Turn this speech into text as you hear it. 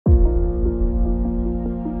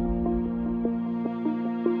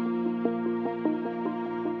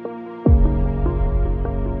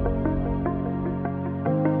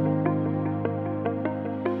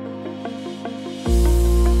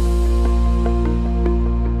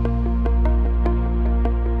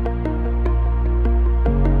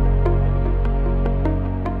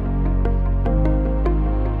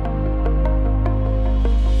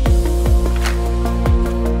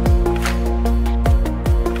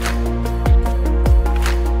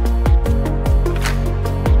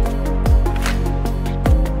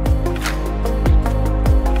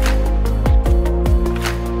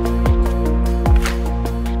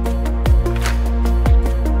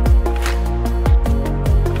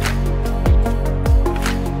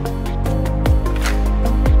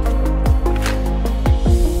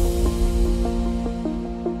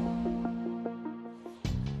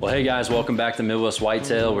Hey guys, welcome back to Midwest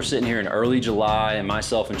Whitetail. We're sitting here in early July and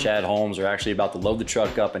myself and Chad Holmes are actually about to load the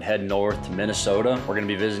truck up and head north to Minnesota. We're gonna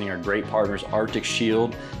be visiting our great partners Arctic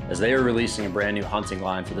Shield as they are releasing a brand new hunting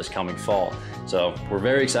line for this coming fall. So we're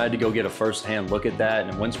very excited to go get a first-hand look at that,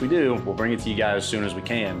 and once we do, we'll bring it to you guys as soon as we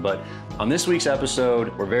can. But on this week's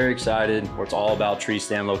episode, we're very excited where it's all about tree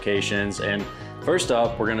stand locations. And first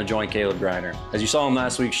up, we're gonna join Kaleb Greiner. As you saw in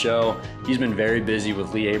last week's show, he's been very busy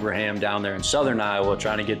with Lee Abraham down there in southern Iowa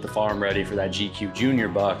trying to get the farm ready for that GQ Junior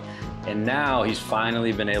buck. And now he's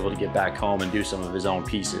finally been able to get back home and do some of his own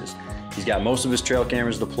pieces. He's got most of his trail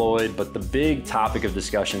cameras deployed, but the big topic of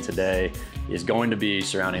discussion today is going to be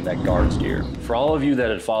surrounding that guards deer. For all of you that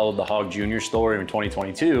had followed the Hog Junior story in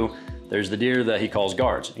 2022, there's the deer that he calls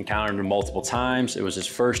guards, encountered him multiple times. It was his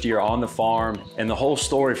first year on the farm. And the whole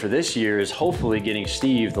story for this year is hopefully getting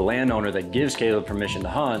Steve, the landowner that gives Kaleb permission to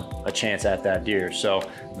hunt, a chance at that deer. So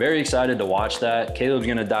very excited to watch that. Kaleb's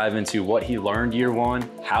gonna dive into what he learned year one,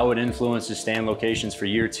 how it influences stand locations for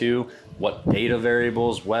year two, what data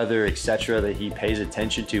variables, weather, etc. that he pays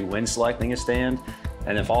attention to when selecting a stand.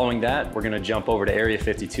 And then following that, we're gonna jump over to Area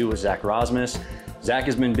 52 with Zach Rozmus. Zach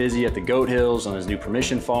has been busy at the Goat Hills on his new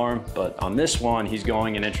permission farm, but on this one, he's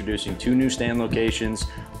going and introducing 2 new stand locations,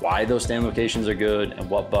 why those stand locations are good, and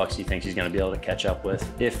what bucks he thinks he's gonna be able to catch up with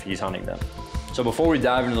if he's hunting them. So before we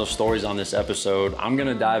dive into those stories on this episode, I'm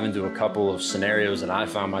gonna dive into a couple of scenarios that I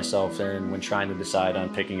found myself in when trying to decide on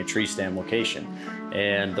picking a tree stand location.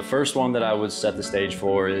 And the first one that I would set the stage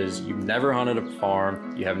for is you've never hunted a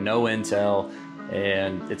farm, you have no intel,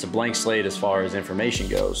 and it's a blank slate as far as information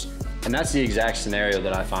goes. And that's the exact scenario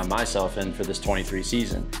that I find myself in for this 23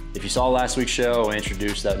 season. If you saw last week's show, I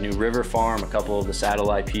introduced that new river farm, a couple of the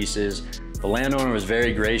satellite pieces. The landowner was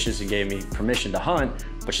very gracious and gave me permission to hunt,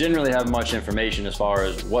 but she didn't really have much information as far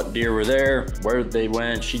as what deer were there, where they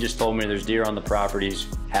went. She just told me there's deer on the properties,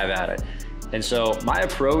 have at it. And so my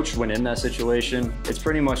approach when in that situation, it's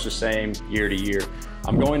pretty much the same year to year.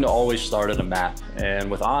 I'm going to always start at a map. And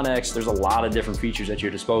with onX, there's a lot of different features at your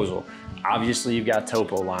disposal. Obviously, you've got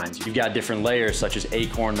topo lines. You've got different layers such as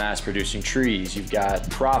acorn mass producing trees. You've got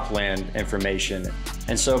cropland information.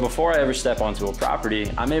 And so before I ever step onto a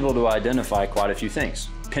property, I'm able to identify quite a few things.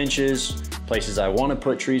 Pinches, places I want to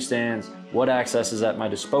put tree stands, what access is at my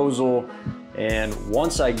disposal. And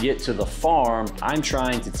once I get to the farm, I'm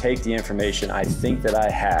trying to take the information I think that I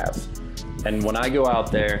have. And when I go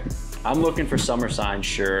out there, I'm looking for summer signs,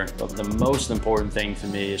 sure, but the most important thing to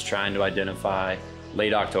me is trying to identify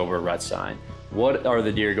late October rut sign. What are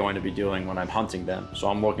the deer going to be doing when I'm hunting them? So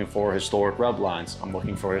I'm looking for historic rub lines. I'm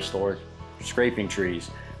looking for historic scraping trees,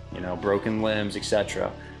 you know, broken limbs,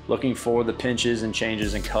 etc. Looking for the pinches and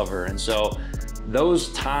changes in cover. And so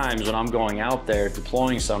those times when I'm going out there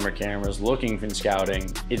deploying summer cameras, looking and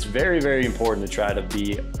scouting, it's very, very important to try to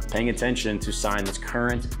be paying attention to sign that's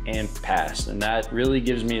current and past. And that really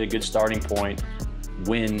gives me a good starting point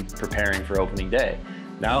when preparing for opening day.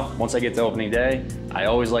 Now, once I get to opening day, I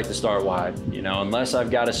always like to start wide. You know, unless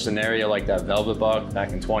I've got a scenario like that velvet buck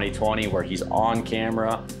back in 2020 where he's on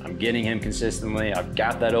camera, I'm getting him consistently, I've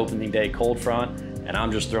got that opening day cold front, and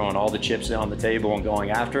I'm just throwing all the chips on the table and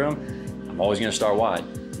going after him, I'm always gonna start wide.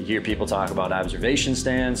 You hear people talk about observation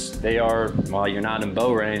stands. They are, while you're not in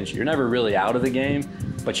bow range, you're never really out of the game,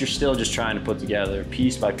 but you're still just trying to put together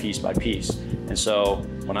piece by piece by piece. And so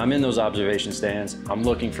when I'm in those observation stands, I'm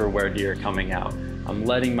looking for where deer are coming out. I'm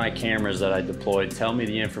letting my cameras that I deployed tell me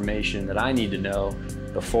the information that I need to know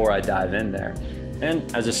before I dive in there.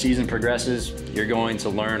 And as the season progresses, you're going to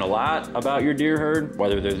learn a lot about your deer herd,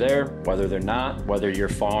 whether they're there, whether they're not, whether your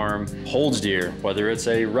farm holds deer, whether it's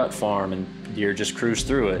a rut farm and deer just cruise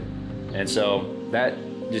through it. And so that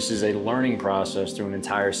just is a learning process through an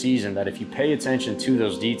entire season that if you pay attention to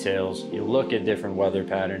those details, you look at different weather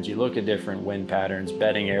patterns, you look at different wind patterns,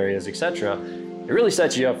 bedding areas, etc., it really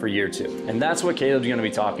sets you up for year two. And that's what Kaleb's gonna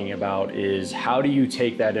be talking about is how do you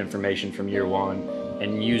take that information from year one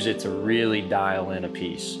and use it to really dial in a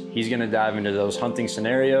piece. He's gonna dive into those hunting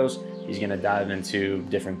scenarios. He's gonna dive into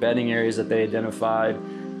different bedding areas that they identified.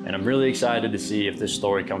 And I'm really excited to see if this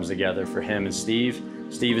story comes together for him and Steve.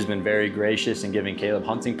 Steve has been very gracious in giving Kaleb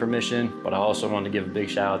hunting permission, but I also want to give a big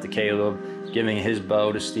shout out to Kaleb, giving his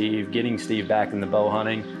bow to Steve, getting Steve back in the bow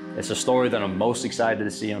hunting. It's a story that I'm most excited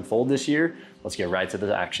to see unfold this year. Let's get right to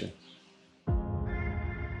the action.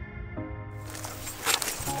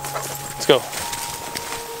 Let's go.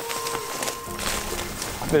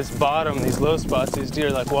 This bottom, these low spots, these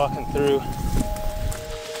deer like walking through.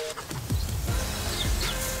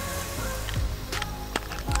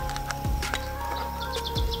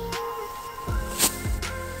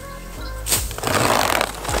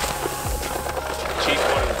 Chief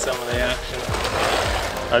wanted some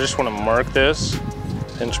just want to mark this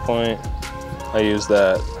pinch point. I use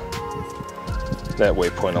that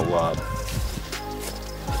waypoint a lot.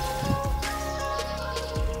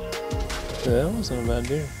 Yeah, that wasn't a bad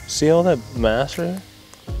deer. See all that mass right there?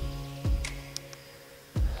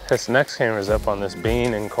 This next camera is up on this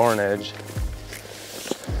bean and corn edge.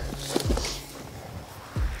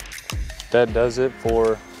 That does it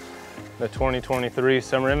for the 2023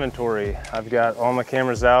 summer inventory. I've got all my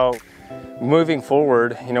cameras out. Moving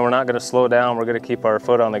forward, you know, we're not going to slow down. We're going to keep our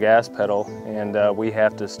foot on the gas pedal, and we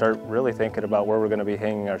have to start really thinking about where we're going to be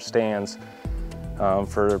hanging our stands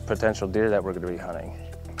for potential deer that we're going to be hunting.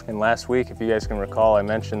 And last week, if you guys can recall, I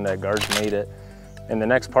mentioned that guards made it. In the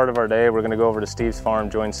next part of our day, we're going to go over to Steve's farm,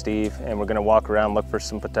 join Steve, and we're going to walk around, look for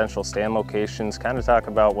some potential stand locations, kind of talk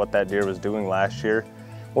about what that deer was doing last year.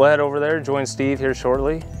 We'll head over there, join Steve here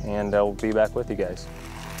shortly, and we'll be back with you guys.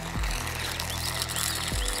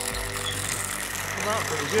 Come out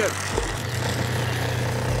pretty good.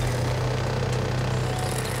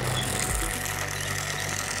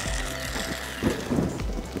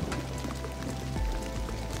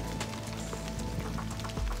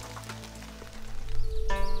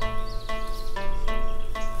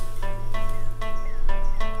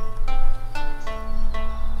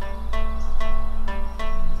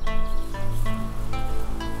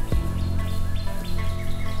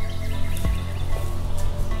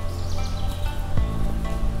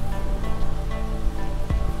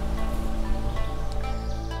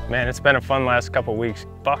 Man, it's been a fun last couple weeks.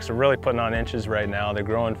 Bucks are really putting on inches right now. They're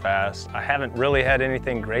growing fast. I haven't really had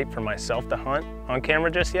anything great for myself to hunt on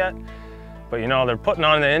camera just yet, but you know, they're putting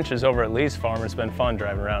on the inches over at Lee's farm. It's been fun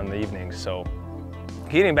driving around in the evenings. So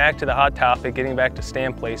getting back to the hot topic, getting back to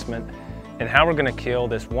stand placement and how we're gonna kill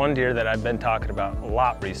this one deer that I've been talking about a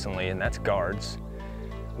lot recently, and that's guards.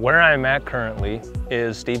 Where I'm at currently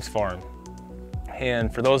is Steve's farm.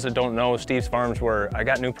 And for those that don't know, Steve's farm's where I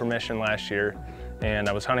got new permission last year, and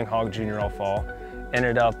I was hunting hog junior all fall.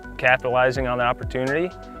 Ended up capitalizing on the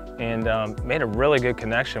opportunity and made a really good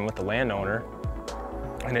connection with the landowner.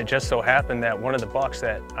 And it just so happened that one of the bucks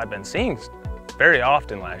that I've been seeing very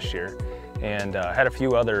often last year and had a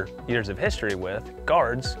few other years of history with,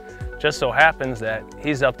 guards, just so happens that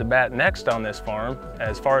he's up to bat next on this farm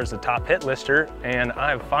as far as the top hit lister, and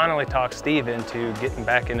I've finally talked Steve into getting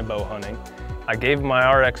back into bow hunting. I gave him my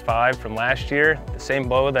RX-5 from last year, the same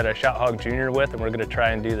bow that I shot Hog Junior with, and we're gonna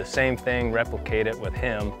try and do the same thing, replicate it with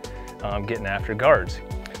him, getting after guards.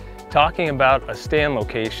 Talking about a stand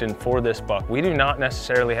location for this buck, we do not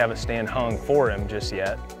necessarily have a stand hung for him just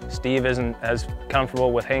yet. Steve isn't as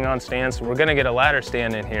comfortable with hang on stands, so we're gonna get a ladder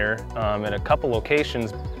stand in here at a couple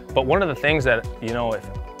locations. But one of the things that, you know, if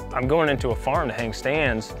I'm going into a farm to hang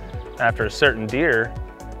stands after a certain deer,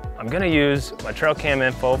 I'm gonna use my trail cam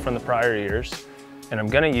info from the prior years, and I'm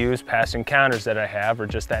gonna use past encounters that I have, or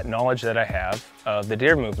just that knowledge that I have of the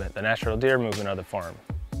deer movement, the natural deer movement of the farm.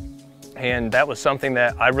 And that was something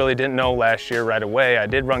that I really didn't know last year right away. I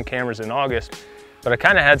did run cameras in August, but I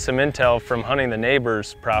kind of had some intel from hunting the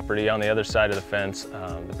neighbor's property on the other side of the fence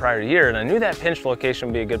the prior year, and I knew that pinch location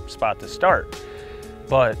would be a good spot to start.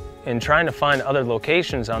 But in trying to find other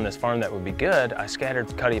locations on this farm that would be good, I scattered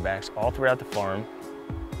cuttybacks all throughout the farm.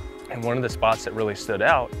 And one of the spots that really stood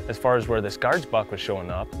out as far as where this guards buck was showing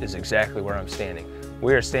up is exactly where I'm standing.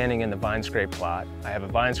 We are standing in the vine scrape plot. I have a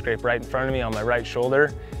vine scrape right in front of me on my right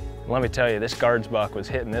shoulder. And let me tell you, this guards buck was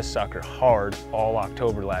hitting this sucker hard all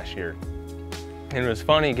October last year. And it was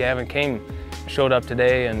funny, Gavin showed up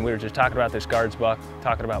today, and we were just talking about this guards buck,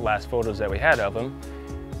 talking about last photos that we had of him.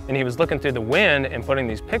 And he was looking through the wind and putting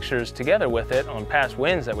these pictures together with it on past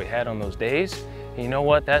winds that we had on those days. And you know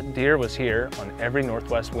what? That deer was here on every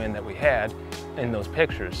northwest wind that we had in those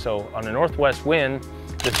pictures. So on a northwest wind,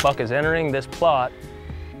 this buck is entering this plot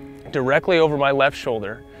directly over my left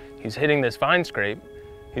shoulder. He's hitting this vine scrape.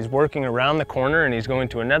 He's working around the corner, and he's going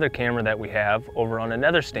to another camera that we have over on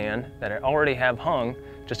another stand that I already have hung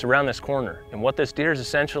just around this corner. And what this deer is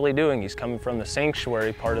essentially doing, he's coming from the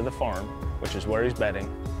sanctuary part of the farm, which is where he's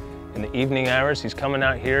bedding. In the evening hours, he's coming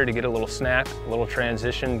out here to get a little snack, a little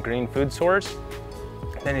transition green food source.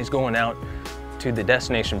 Then he's going out to the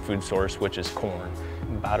destination food source, which is corn,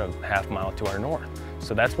 about a half mile to our north.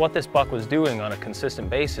 So that's what this buck was doing on a consistent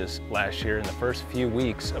basis last year in the first few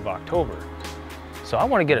weeks of October. So I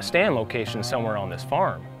want to get a stand location somewhere on this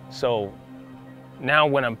farm. So now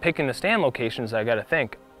when I'm picking the stand locations, I got to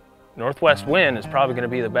think, northwest wind is probably going to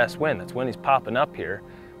be the best wind. That's when he's popping up here.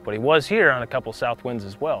 But he was here on a couple south winds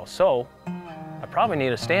as well. So I probably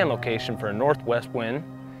need a stand location for a northwest wind,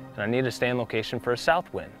 and I need a stand location for a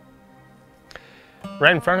south wind.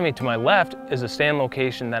 Right in front of me to my left is a stand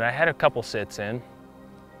location that I had a couple sits in.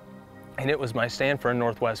 and it was my stand for a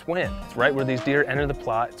northwest wind. It's right where these deer enter the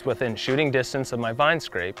plot. It's within shooting distance of my vine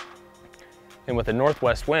scrape. And with a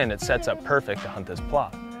northwest wind, it sets up perfect to hunt this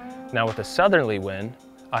plot. Now with a southerly wind,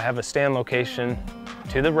 I have a stand location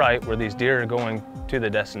to the right where these deer are going to the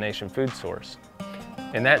destination food source.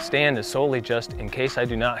 And that stand is solely just in case I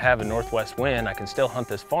do not have a northwest wind, I can still hunt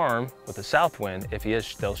this farm with a south wind if he is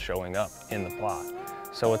still showing up in the plot.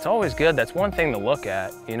 So it's always good. That's one thing to look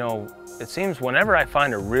at. You know, it seems whenever I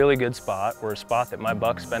find a really good spot or a spot that my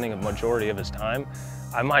buck's spending a majority of his time,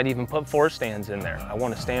 I might even put 4 stands in there. I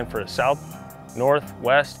want to stand for a south, north,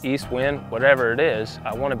 west, east wind, whatever it is.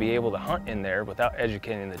 I want to be able to hunt in there without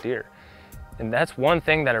educating the deer. And that's one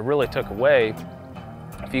thing that I really took away.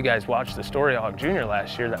 If you guys watched the Story Hawk Jr.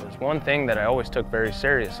 last year, that was one thing that I always took very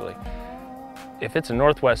seriously. If it's a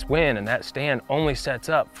northwest wind and that stand only sets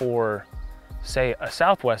up for, say, a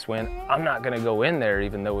southwest wind, I'm not gonna go in there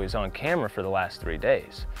even though he's on camera for the last 3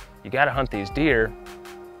 days. You gotta hunt these deer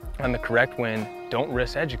on the correct wind, don't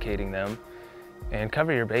risk educating them, and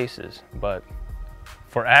cover your bases. But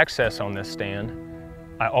for access on this stand,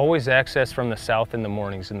 I always access from the south in the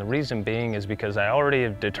mornings, and the reason being is because I already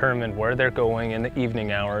have determined where they're going in the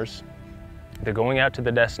evening hours. They're going out to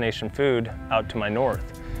the destination food out to my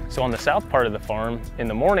north. So on the south part of the farm, in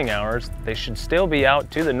the morning hours, they should still be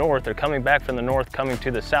out to the north. They're coming back from the north, coming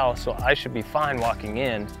to the south, so I should be fine walking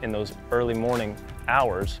in those early morning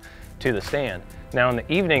hours to the stand. Now in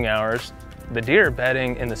the evening hours, the deer are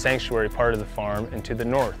bedding in the sanctuary part of the farm and to the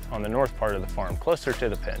north, on the north part of the farm, closer to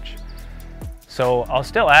the pinch. So I'll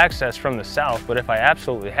still access from the south, but if I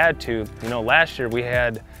absolutely had to, you know, last year we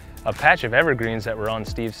had a patch of evergreens that were on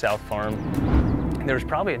Steve's south farm. There was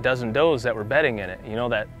probably a dozen does that were bedding in it. You know,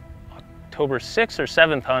 that October 6th or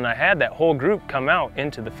 7th hunt, I had that whole group come out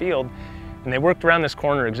into the field, and they worked around this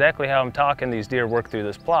corner exactly how I'm talking. These deer work through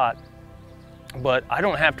this plot, but I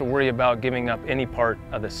don't have to worry about giving up any part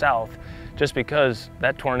of the south just because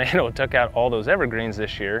that tornado took out all those evergreens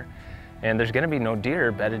this year, and there's gonna be no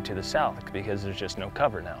deer bedded to the south because there's just no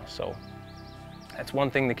cover now. So that's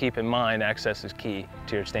one thing to keep in mind. Access is key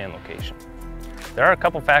to your stand location. There are a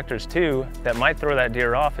couple factors too that might throw that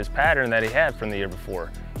deer off his pattern that he had from the year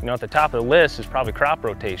before. You know, at the top of the list is probably crop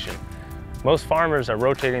rotation. Most farmers are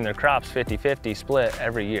rotating their crops 50-50 split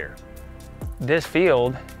every year. This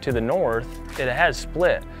field to the north, it has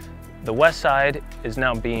split. The west side is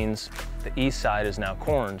now beans, the east side is now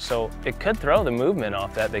corn. So it could throw the movement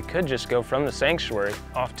off that. They could just go from the sanctuary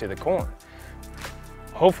off to the corn.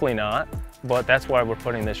 Hopefully not, but that's why we're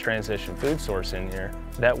putting this transition food source in here.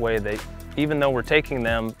 That way they, even though we're taking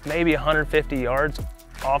them maybe 150 yards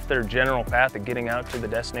off their general path of getting out to the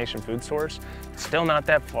destination food source, it's still not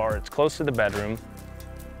that far. It's close to the bedroom,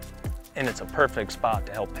 and it's a perfect spot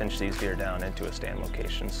to help pinch these deer down into a stand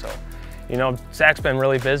location. So, you know, Zach's been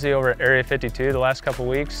really busy over at Area 52 the last couple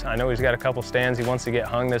weeks. I know he's got a couple stands he wants to get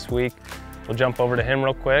hung this week. We'll jump over to him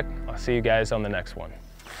real quick. I'll see you guys on the next one.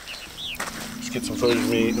 Let's get some footage of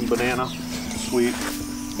me eating banana. Sweet.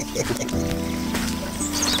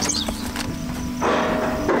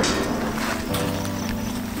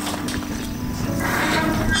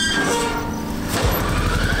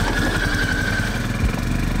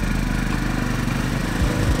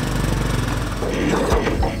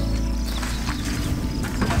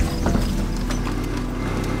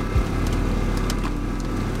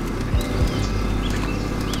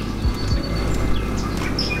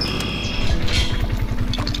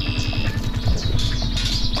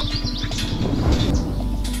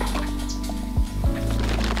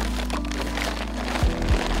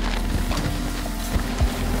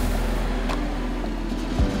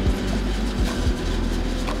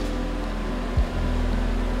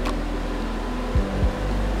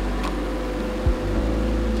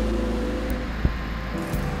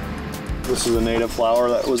 This is a native flower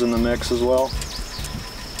that was in the mix as well.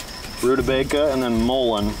 Rutabaga and then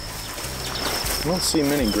mullein. I don't see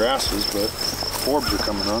many grasses, but forbs are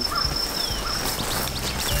coming on.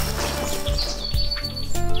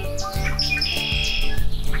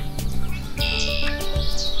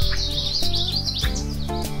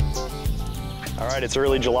 All right, it's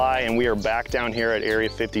early July and we are back down here at Area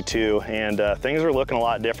 52, and things are looking a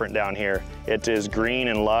lot different down here. It is green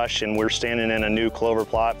and lush, and we're standing in a new clover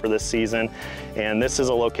plot for this season. And this is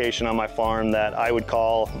a location on my farm that I would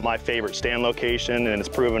call my favorite stand location, and it's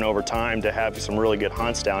proven over time to have some really good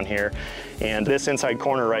hunts down here. And this inside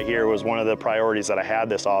corner right here was one of the priorities that I had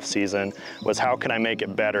this off season, was how can I make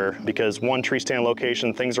it better? Because one tree stand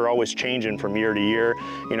location, things are always changing from year to year.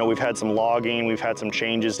 You know, we've had some logging, we've had some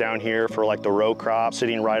changes down here for like the row crop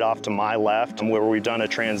sitting right off to my left, where we've done a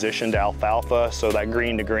transition to alfalfa. So that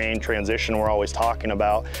green to grain transition we're always talking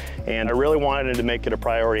about. And I really wanted to make it a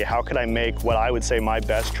priority. How could I make what I would say my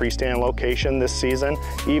best tree stand location this season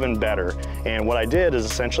even better? And what I did is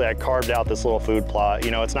essentially I carved out this little food plot.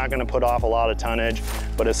 You know, it's not gonna put off a lot of tonnage,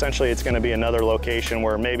 but essentially it's gonna be another location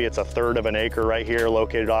where maybe it's 1/3 of an acre right here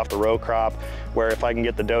located off the row crop, where if I can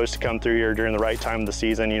get the does to come through here during the right time of the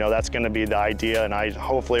season, you know, that's gonna be the idea. And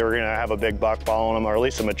hopefully we're gonna have a big buck following them, or at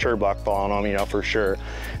least a mature buck following them, you know, for sure.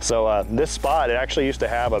 So this spot, it actually used to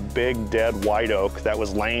have a big dead white oak that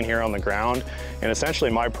was laying here on the ground. And essentially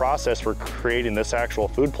my process for creating this actual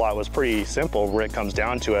food plot was pretty simple when it comes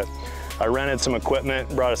down to it. I rented some equipment,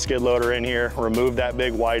 brought a skid loader in here, removed that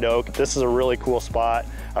big white oak. This is a really cool spot.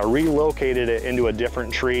 I relocated it into a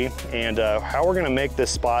different tree, and how we're gonna make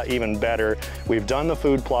this spot even better, we've done the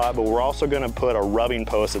food plot, but we're also gonna put a rubbing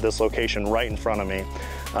post at this location right in front of me.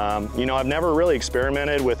 You know, I've never really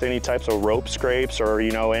experimented with any types of rope scrapes or,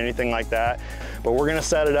 you know, anything like that, but we're gonna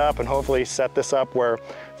set it up and hopefully set this up where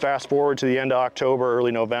fast forward to the end of October,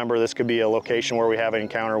 early November, this could be a location where we have an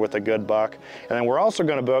encounter with a good buck. And then we're also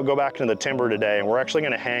gonna go back into the timber today, and we're actually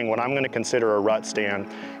gonna hang what I'm gonna consider a rut stand.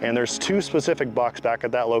 And there's 2 specific bucks back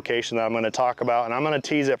at that location that I'm gonna talk about, and I'm gonna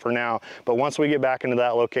tease it for now. But once we get back into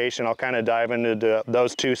that location, I'll kind of dive into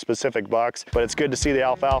those 2 specific bucks. But it's good to see the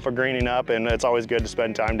alfalfa greening up, and it's always good to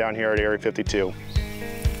spend time down here at Area 52.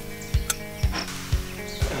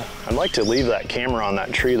 I'd like to leave that camera on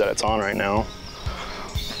that tree that it's on right now.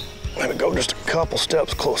 Maybe go just a couple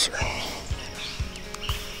steps closer.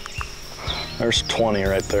 There's 20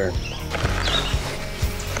 right there.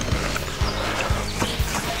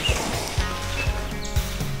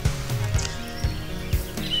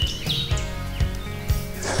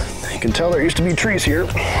 You can tell there used to be trees here.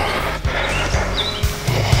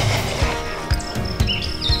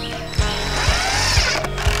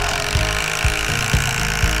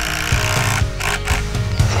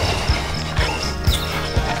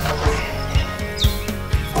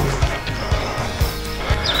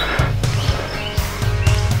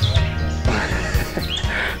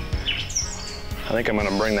 I think I'm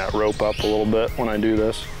gonna bring that rope up a little bit when I do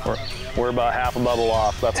this. We're about half a bubble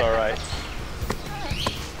off, that's all right.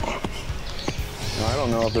 I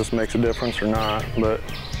don't know if this makes a difference or not, but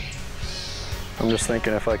I'm just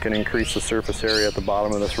thinking if I can increase the surface area at the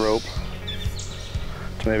bottom of this rope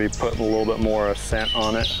to maybe put a little bit more scent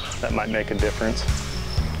on it, that might make a difference.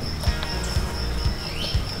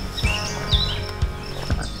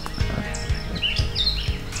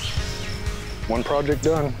 One project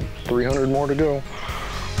done, 300 more to go.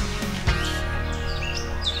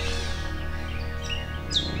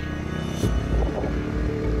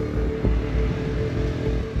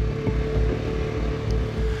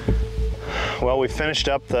 Well, we finished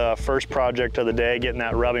up the first project of the day, getting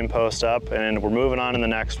that rubbing post up, and we're moving on to the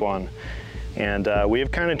next one. And we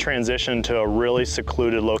have kind of transitioned to a really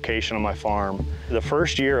secluded location on my farm. The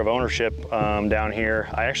first year of ownership down here,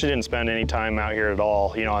 I actually didn't spend any time out here at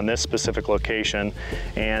all, you know, on this specific location.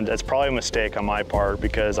 And that's probably a mistake on my part,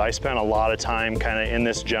 because I spent a lot of time kind of in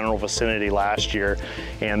this general vicinity last year.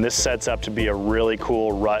 And this sets up to be a really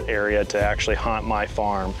cool rut area to actually hunt my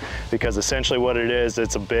farm. Because essentially what it is,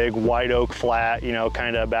 it's a big white oak flat, you know,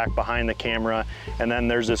 kind of back behind the camera. And then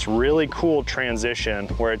there's this really cool transition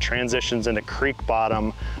where it transitions into creek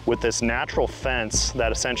bottom with this natural fence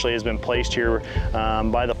that essentially has been placed here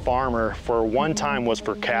by the farmer for one time was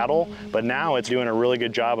for cattle, but now it's doing a really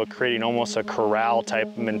good job of creating almost a corral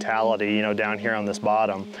type mentality, you know, down here on this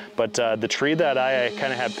bottom. But the tree that I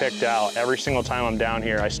kind of had picked out, every single time I'm down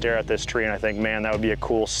here, I stare at this tree and I think, man, that would be a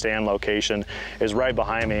cool stand location, is right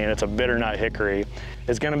behind me, and it's a bitternut hickory.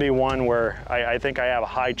 It's gonna be one where I think I have a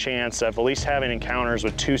high chance of at least having encounters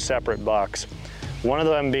with 2 separate bucks. One of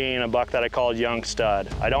them being a buck that I called Young Stud.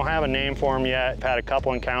 I don't have a name for him yet. I've had a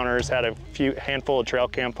couple encounters, had a handful of trail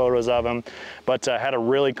cam photos of him, but had a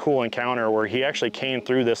really cool encounter where he actually came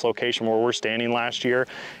through this location where we're standing last year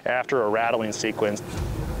after a rattling sequence.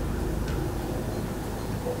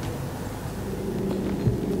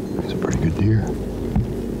 He's a pretty good deer.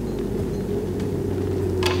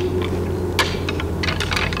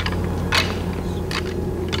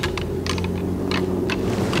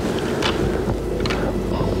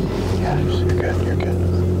 You're good.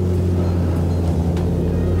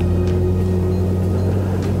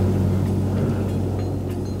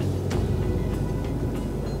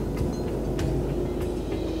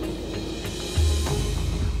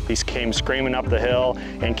 He came screaming up the hill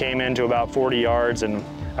and came into about 40 yards, and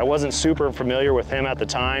I wasn't super familiar with him at the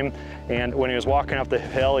time. And when he was walking up the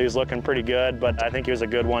hill, he was looking pretty good, but I think he was a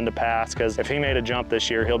good one to pass, because if he made a jump this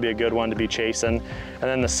year, he'll be a good one to be chasing. And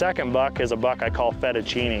then the second buck is a buck I call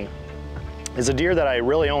Fettuccine. is a deer that I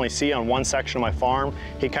really only see on one section of my farm.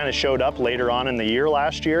 He kind of showed up later on in the year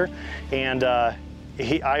last year, and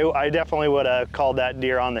I definitely would have called that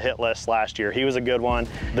deer on the hit list last year. He was a good one.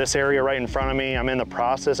 This area right in front of me, I'm in the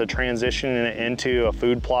process of transitioning it into a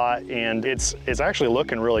food plot, and it's actually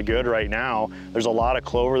looking really good right now. There's a lot of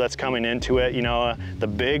clover that's coming into it. You know, the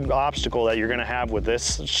big obstacle that you're gonna have with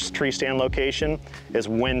this tree stand location is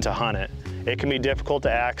when to hunt it. It can be difficult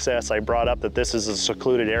to access. I brought up that this is a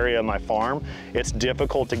secluded area of my farm. It's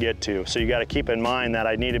difficult to get to. So you gotta keep in mind that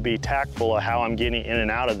I need to be tactful of how I'm getting in and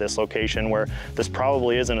out of this location, where this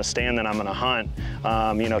probably isn't a stand that I'm gonna hunt,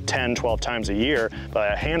 you know, 10, 12 times a year,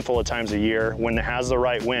 but a handful of times a year when it has the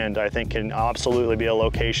right wind, I think can absolutely be a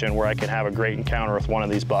location where I can have a great encounter with one of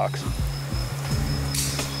these bucks.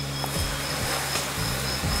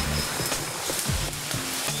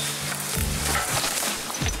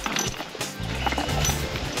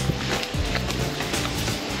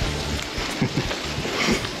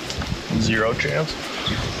 Zero chance.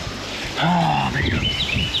 Oh, man.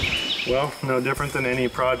 Well, no different than any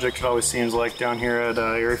project it always seems like down here at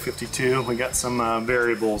Area 52. We got some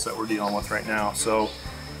variables that we're dealing with right now. So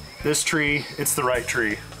this tree, it's the right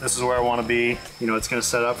tree. This is where I want to be. You know, it's going to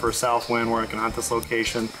set up for a south wind where I can hunt this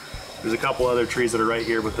location. There's a couple other trees that are right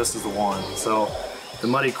here, but this is the one. So the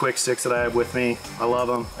muddy quick sticks that I have with me, I love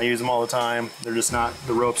them. I use them all the time. They're just not,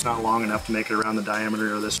 the rope's not long enough to make it around the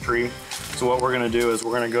diameter of this tree. So what we're gonna do is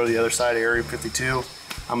we're gonna go to the other side of Area 52.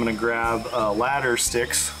 I'm gonna grab ladder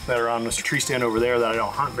sticks that are on this tree stand over there that I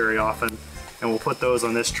don't hunt very often, and we'll put those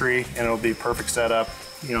on this tree, and it'll be perfect setup.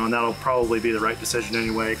 You know, and that'll probably be the right decision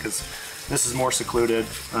anyway, because this is more secluded,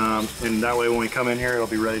 and that way when we come in here, it'll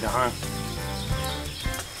be ready to hunt.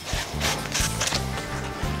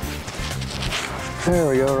 There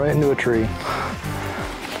we go, right into a tree.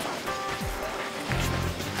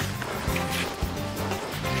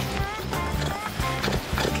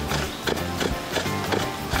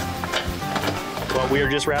 We are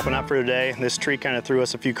just wrapping up for today. This tree kind of threw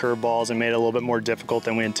us a few curveballs and made it a little bit more difficult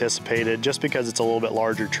than we anticipated, just because it's a little bit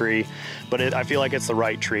larger tree, but I feel like it's the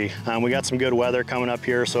right tree. We got some good weather coming up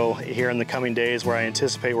here, so here in the coming days where I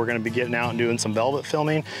anticipate we're gonna be getting out and doing some velvet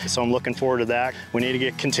filming, so I'm looking forward to that. We need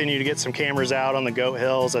to continue to get some cameras out on the goat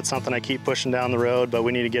hills. That's something I keep pushing down the road, but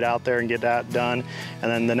we need to get out there and get that done. And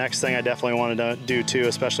then the next thing I definitely want to do too,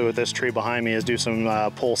 especially with this tree behind me, is do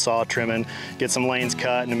some pole saw trimming, get some lanes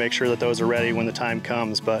cut, and to make sure that those are ready when the time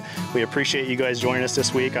comes. But we appreciate you guys joining us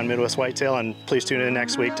this week on Midwest Whitetail, and please tune in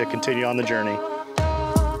next week to continue on the journey.